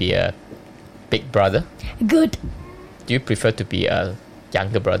happy to be a big brother? Good. Do you prefer to be a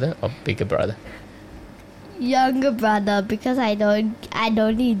younger brother or bigger brother? Younger brother, because I don't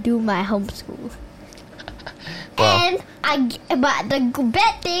need to do my homeschool. Well, But the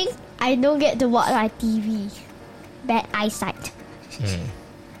bad thing, I don't get to watch my TV. Bad eyesight.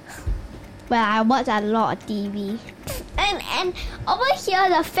 But I watch a lot of TV. And over here,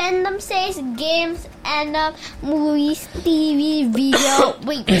 the fandom says games and movies, TV, video.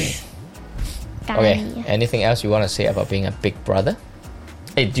 Wait. okay. Anything else you want to say about being a big brother?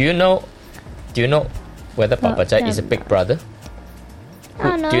 Hey, do you know whether Papa Jai is a big brother?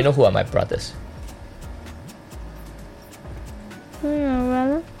 No. Do you know who are my brothers?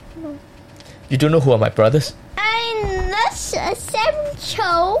 No. You don't know who are my brothers? I'm not Sam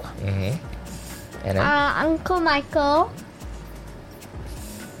Cho. And then, Uncle Michael.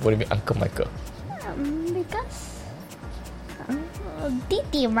 what do you mean, Uncle Michael? Because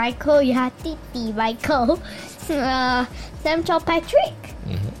Titi Michael, you have Titi Michael. Sam Cho Patrick.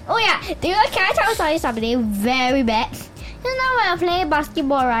 Oh yeah, can I tell you something very bad? You know when I'm playing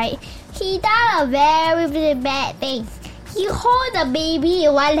basketball, right? He done a very, very bad thing. He hold the baby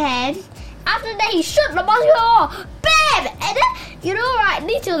in one hand. After that, he shoot the basketball. Bam! And then you know, right?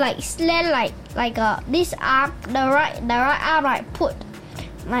 Need to like slant like this arm, the right arm, like put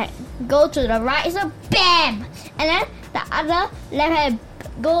like go to the right. So bam! And then the other left hand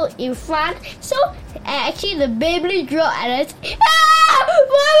go in front. So actually the baby drop and then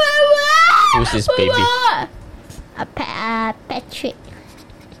Who's this baby? Patrick.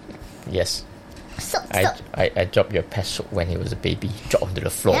 Yes. So I dropped your pet soap when he was a baby. Drop onto the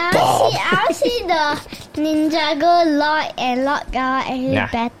floor. I see the Ninjago Lot and Lot guy and his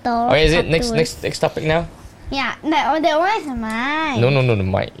battle. Okay, is it next topic now? Yeah, that one is mine. No,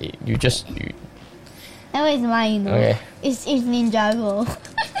 Mike. That one is mine, you know. Okay. It's Ninjago.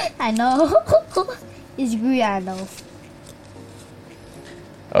 I know. It's green, I know.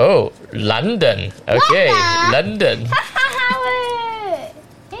 Oh, London. Okay, What? London.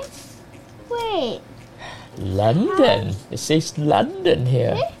 Wait. London. It says London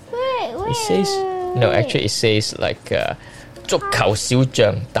here. Wait. It says no. Actually, it says like 足球小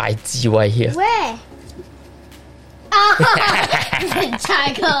將大智慧 here. Where?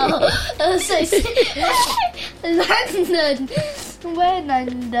 Ninjago. London. Where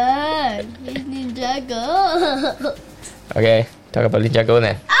London? It's Ninjago. Okay, talk about Ninjago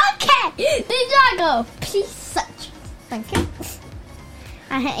then. Okay, Ninjago. Please search. Thank you.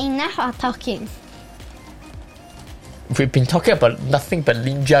 I had enough of talking. We've been talking about nothing but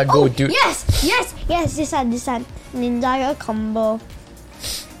Ninjago, dude. Yes. This one. Ninjago combo.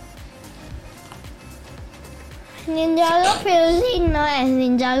 Ninjago, previously known as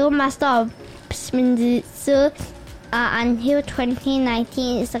Ninjago Master of Spinjitzu, until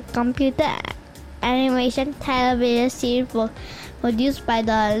 2019, is a computer animation television series produced by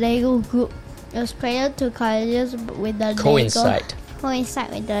the Lego Group. It was created to coincide with the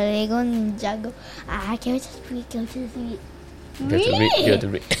Coincide with the Lego Ninjago. Can we just read? You have to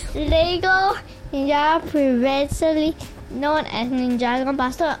read. Lego Ninjago, previously known as Ninjago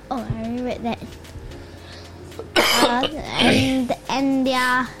Master. Oh, I already read that. And there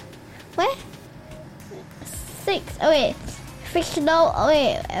are fictional.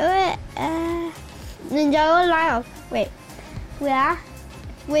 Ninjago line of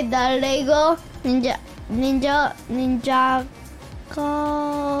with the Lego Ninjago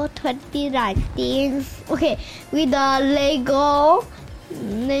 2019. Okay, with the Lego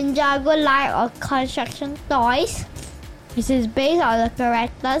Ninjago line of construction toys, which is based on the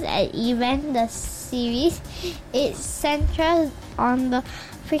characters and events. The series is centered on the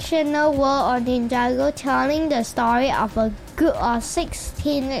fictional world of Ninjago, telling the story of a group of 6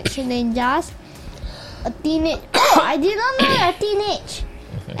 teenage ninjas. I did not know they're teenage.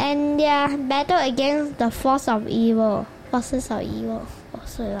 And their battle against the forces of evil. Also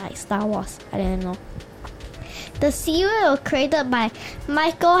like Star Wars. I don't know. The series was created by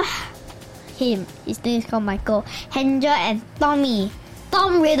Michael. His name is called Michael Hendra and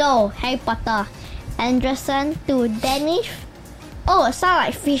Tom Riddle, Harry Potter. Anderson to Danish. Oh, it sounds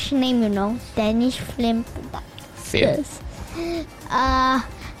like fish name, you know. Danish Film Productions.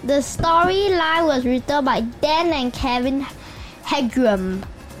 The storyline was written by Dan and Kevin Hagram.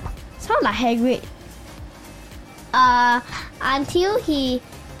 Sound like Hagrid. Until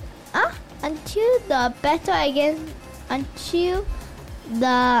the battle against, until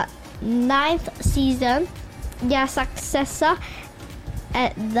the 9th season, their successor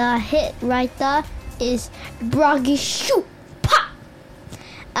at the head writer is Broggy Shoop Pop.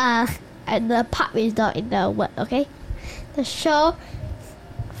 And the pop is not in the word, okay? The show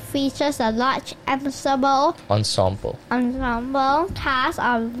features a large ensemble cast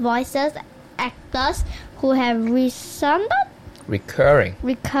of voices actors who have recurring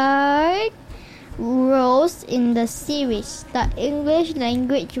roles in the series. The English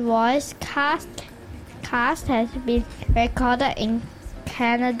language voice cast has been recorded in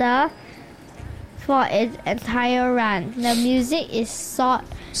Canada for its entire run. The music is scored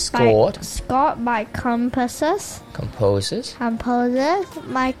by composers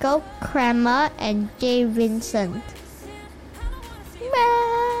Michael Kramer and Jay Vincent.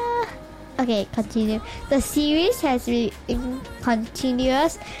 Okay, continue. The series has been in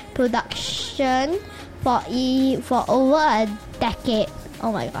continuous production for over a decade.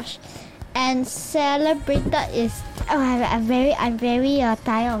 Oh my gosh. And celebrated is... Oh, I'm very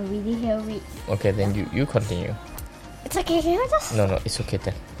tired of reading here. Okay, then you continue. It's okay, can you just... No, it's okay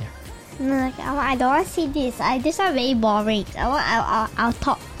then. Yeah. No, I don't want to see this. This is very boring. I'll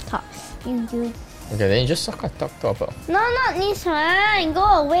talk. You. Okay, then you just talk about. No, not this one. Go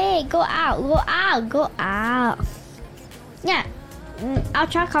away. Go out. Yeah.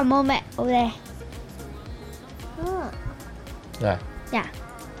 Ultra combo map over there. Oh. Yeah.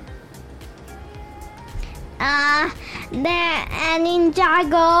 The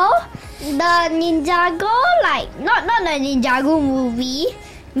Ninjago. The Ninjago, like, not the Ninjago movie,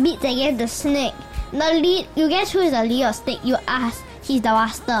 beats against the snake. The lead, you guess who is the lead of snake? You ask. He's the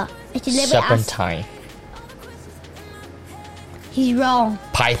master. Actually, let me ask. Serpentine. He's wrong.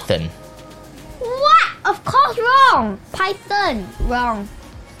 Python. What? Of course wrong. Python. Wrong.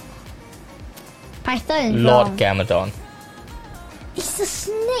 Python is Lord wrong. Gamadon. It's the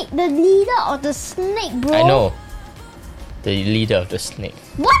snake. The leader of the snake, bro. I know. The leader of the snake.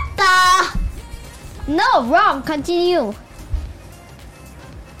 What the? No, wrong. Continue.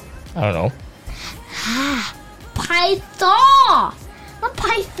 I don't know. Python. Not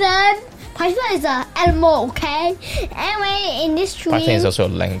Python. Python is an animal, okay? Anyway, in this tree... Python is also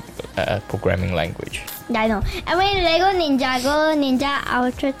a programming language. Yeah, I know. Anyway, Lego Ninja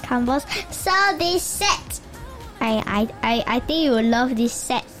Ultra Combos sell this set. I think you will love this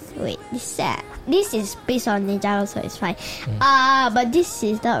set. Wait, this set. This is based on Ninjago, so it's fine. But this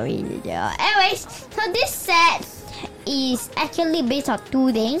is not really Ninjago. Anyways, so this set is actually based on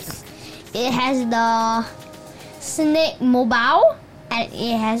two things. It has the Snake Mobile and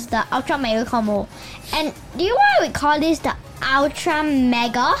it has the Ultra Mega Combo. And do you know why we call this the Ultra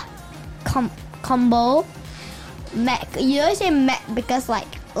Mega Combo? You don't say Mac because like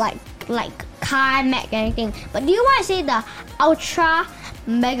car Mac and everything. But do you want to say the Ultra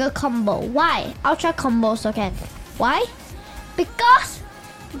Mega Combo? Why? Ultra Combo so can. Why? Because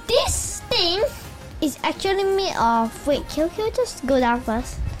this thing is actually made of... Wait, can you just go down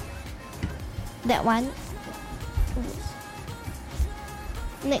first? That one.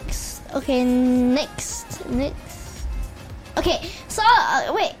 Next. Okay, next. Okay, so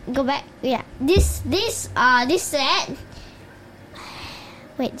wait, go back. Yeah, this set.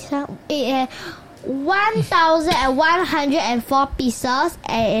 Wait, so it 1,104 pieces,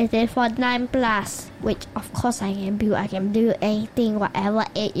 and it is for 9+. Which of course I can build. I can build anything, whatever.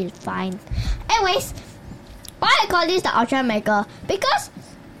 8 is fine. Anyways, why I call this the Ultra Mega? Because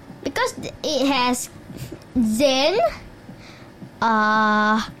it has Zen,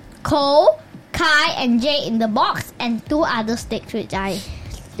 Cole, Kai, and Jay in the box, and 2 other sticks which I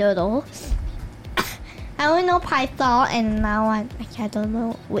don't know. I only know Python and another one. I don't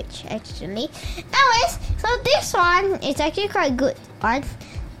know which actually. Anyways, so this one is actually quite a good one.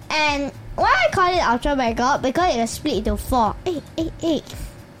 And why I call it Ultra Mega? Because it is split into 4. Hey.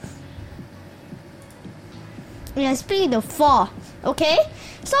 It is split into 4. Okay?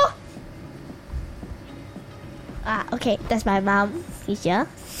 So okay, that's my mom. She's here.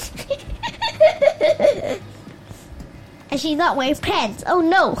 And she's not wearing pants. Oh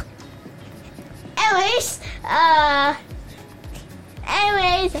no. Anyways,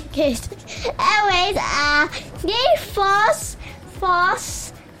 they four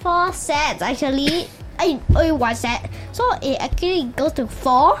sets actually. Only one set. So it actually goes to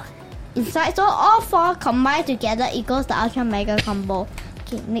 4 inside. So all 4 combined together equals the Ultra Mega Combo.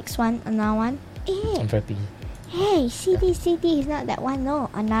 Okay, next one, another one. I'm very busy. Hey, CD is not that one. No,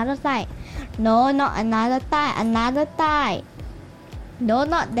 another side. No, not another side. Another side. No,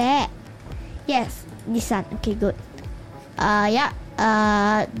 not that. Yes, this one. Okay, good. Yeah.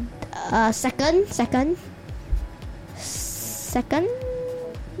 Second.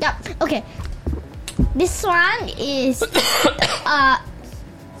 Yep. Okay. This one is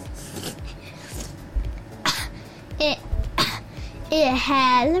it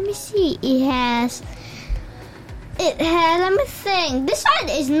has. Let me see. It has. Let me think. This one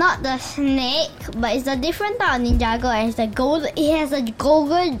is not the snake, but it's a different type of Ninjago. And it's a gold. It has a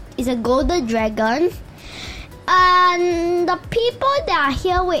golden. It's a golden dragon. And the people that are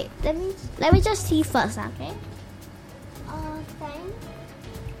here. Wait. Let me just see first. Okay.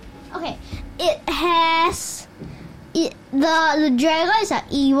 Okay. It has. The dragon is an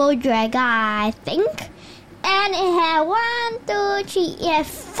evil dragon, I think. And it has 1, 2, 3. It has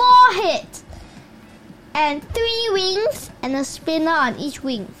 4 heads. And 3 wings and a spinner on each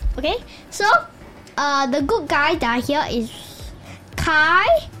wing. Okay, so the good guy down here is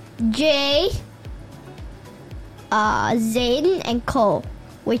Kai, Jay, Zane, and Cole,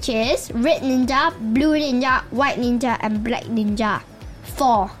 which is red ninja, blue ninja, white ninja, and black ninja.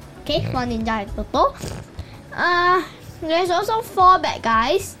 4. Okay, 4 ninja in total. There's also 4 bad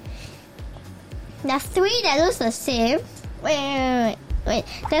guys. There's 3 that looks the same. Wait. There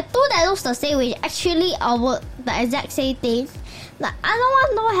are 2 that looks the same, which actually are the exact same thing. The other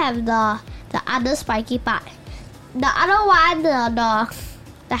one don't have the other spiky part. The other one,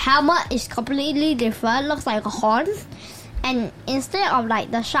 the helmet is completely different. Looks like a horn, and instead of like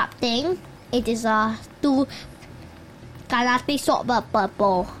the sharp thing, it is a 2 karate sword but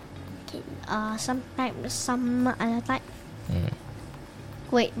purple. Okay, some other type.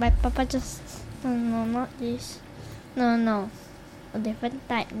 Wait, my papa just no, not this. No. A different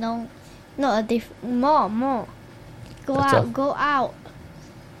type. No, a more. Go out.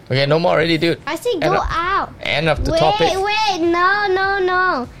 Okay, no more already, dude. I say go out. End of the topic. Wait,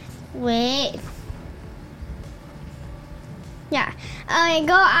 no. Wait. Yeah. Okay,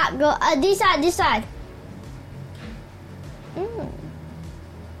 go out. This side.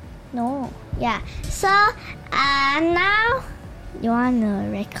 No. Yeah. So, now you wanna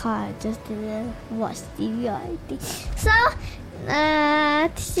record just to watch TV or anything. So.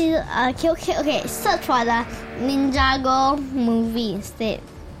 This is okay. Search for the Ninjago movie instead.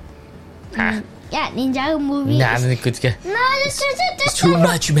 Huh? Yeah, Ninjago movie. Nah, it's too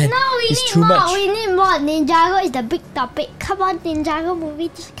much, man. No, we it's need too more. much. We need more. Ninjago is the big topic. Come on, Ninjago movie.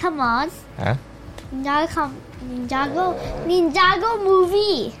 Just come on. Huh? Ninjago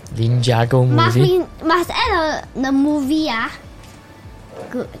movie. Ninjago movie. Must add the movie.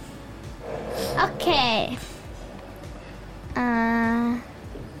 Good. Okay.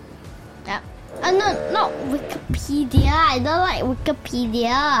 No, Wikipedia. I don't like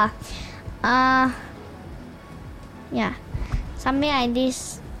Wikipedia. Yeah, something like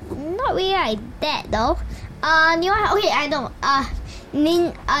this. Not really like that though. Okay, I know.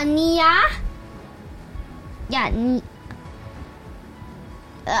 Nia. Yeah,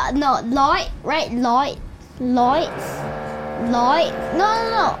 no, Lloyd, right? Lloyd. No.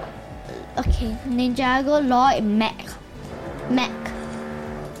 Okay, Ninjago, Lloyd, Mac.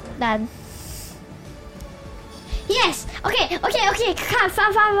 Done. Yes. Okay.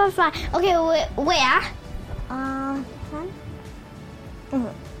 Come, fine. Okay, where?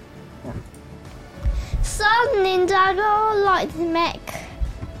 So Ninjago, Lloyd, Mac.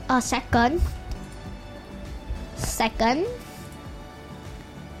 Second.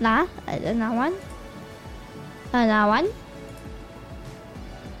 Another one.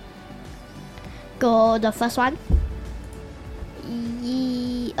 Go the first one.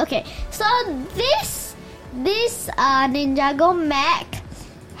 Okay, so this Ninjago Mac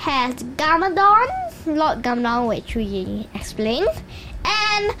has Garmadon, Lord Garmadon, which we explained,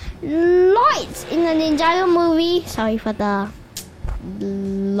 and Lloyd in the Ninjago movie. Sorry for the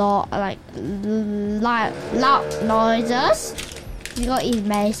loud noises. Because it's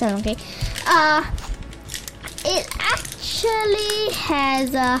medicine, okay. It actually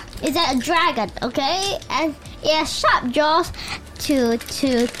has it's a dragon, okay, and it has sharp jaws to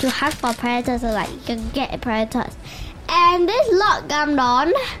hunt for predators, so like you can get predators. And this Lord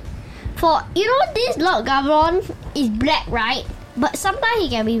Garmadon, this Lord Garmadon is black, right? But sometimes he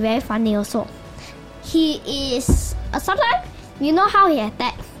can be very funny also. He is sometimes you know how he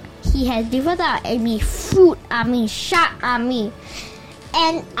attacks. He has different type of army: fruit army, shark army,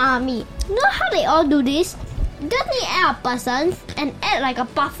 ant army. You know how they all do this? Just need add a person and add like a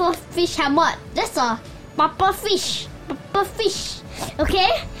puffer fish helmet. That's a puffer fish.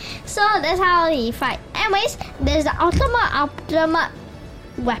 Okay? So that's how he fight. Anyways, there's the ultimate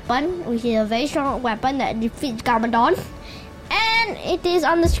weapon, which is a very strong weapon that defeats Garmadon. And and it is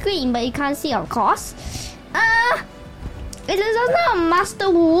on the screen, but you can't see, of course. It is also Master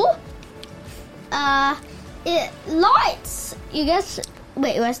Wu. Lloyd's. You guys.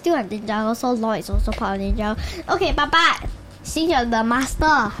 Wait, we're still on Ninjago, so Lloyd's also part of Ninjago. Okay, Papa, since you're the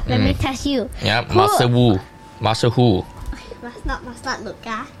master, let me test you. Yeah, Master Wu. Master Who? Okay, must not look,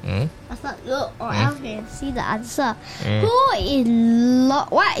 Mm? Must not look, or else you can see the answer.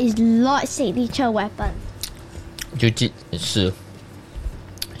 What is Lloyd's signature weapon? Jiu-Jitsu.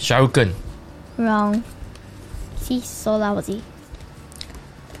 Shogun. Wrong. See, so lousy.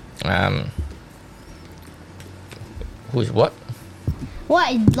 Who's what?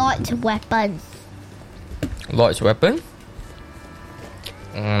 What is Lloyd's weapon? Lloyd's weapon?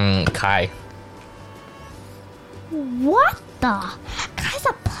 Kai. What the? Kai's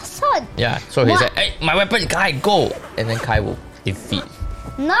a person. Yeah, so he What? said, hey, my weapon, Kai, go! And then Kai will defeat.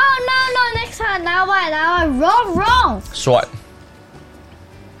 No, next time. Now what? Wrong. Sword.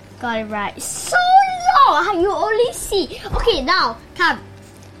 Got it right. So long. You only see. Okay, now come.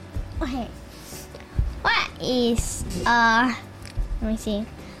 Okay. What is let me see.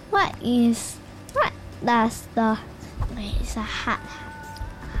 What does the wait? It's a hat.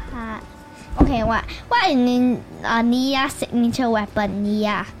 Okay, what is Nia's signature weapon?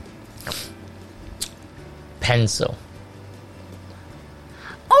 Nia. Pencil.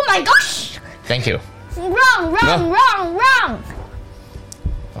 Oh my gosh! Thank you. Wrong.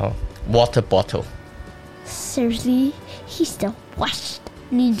 Oh, water bottle. Seriously, he's the worst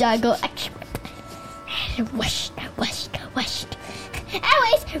Ninjago expert. Worst.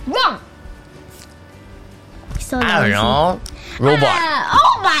 Anyways, wrong. So I don't lazy. know. Robot.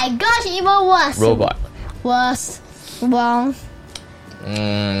 Oh my gosh, even worse. Robot. Worse. Wrong.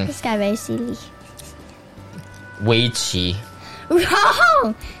 Mm, This guy very silly. Wei Qi.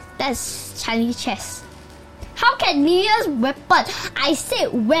 Wrong. That's Chinese chess. How can Nia's weapon? I said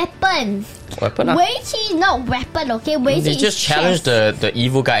weapon. Weapon? Ah. Wei Qi not weapon, okay? Wei Qi They is just challenged chess. the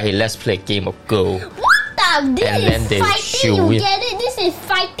evil guy. Hey, let's play a game of Go. What the? This And then is they fighting. shoot You with- get it? This is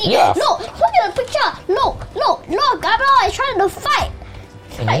fighting. Yeah. Look at the picture. Look. Gabriel is trying to fight.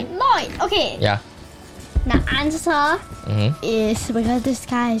 Fight Lloyd. Okay. Yeah. The answer Mhm. is because this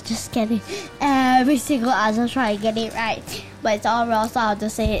guy is just getting every single answer trying to get it right. But it's all wrong, so I'll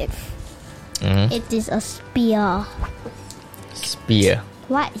just say it. Mhm. It is a spear. Spear.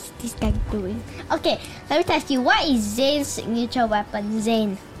 What is this guy doing? Okay, let me test you. What is Zane's signature weapon?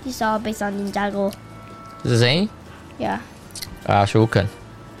 Zane. This is all based on Ninjago. Zane. Yeah. Shogun.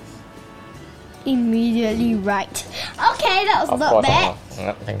 Immediately right. Okay, that was not bad.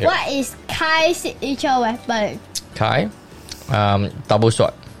 Yeah, thank you. What is Kai's signature weapon? Kai. Double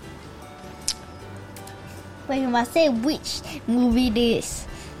sword. But you must say which movie this.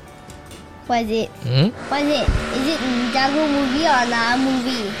 What is it? Hmm? What is it? Is it Ninjago movie or another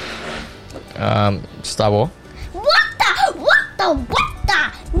movie? Star Wars. What the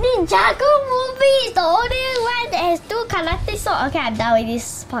Ninjago movie is the only one that has two connected swords. Okay, I'm done with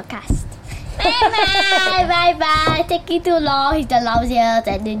this podcast. Bye. Taking too long. He's the lousiest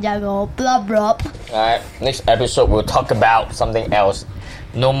at Ninjago. Blah blah. Alright, next episode we'll talk about something else.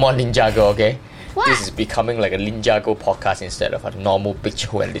 No more Ninjago, okay? What? This is becoming like a Ninjago podcast instead of a normal Big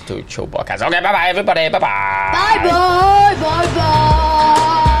Show and Little Show podcast. Okay, bye bye everybody. Bye bye. Bye.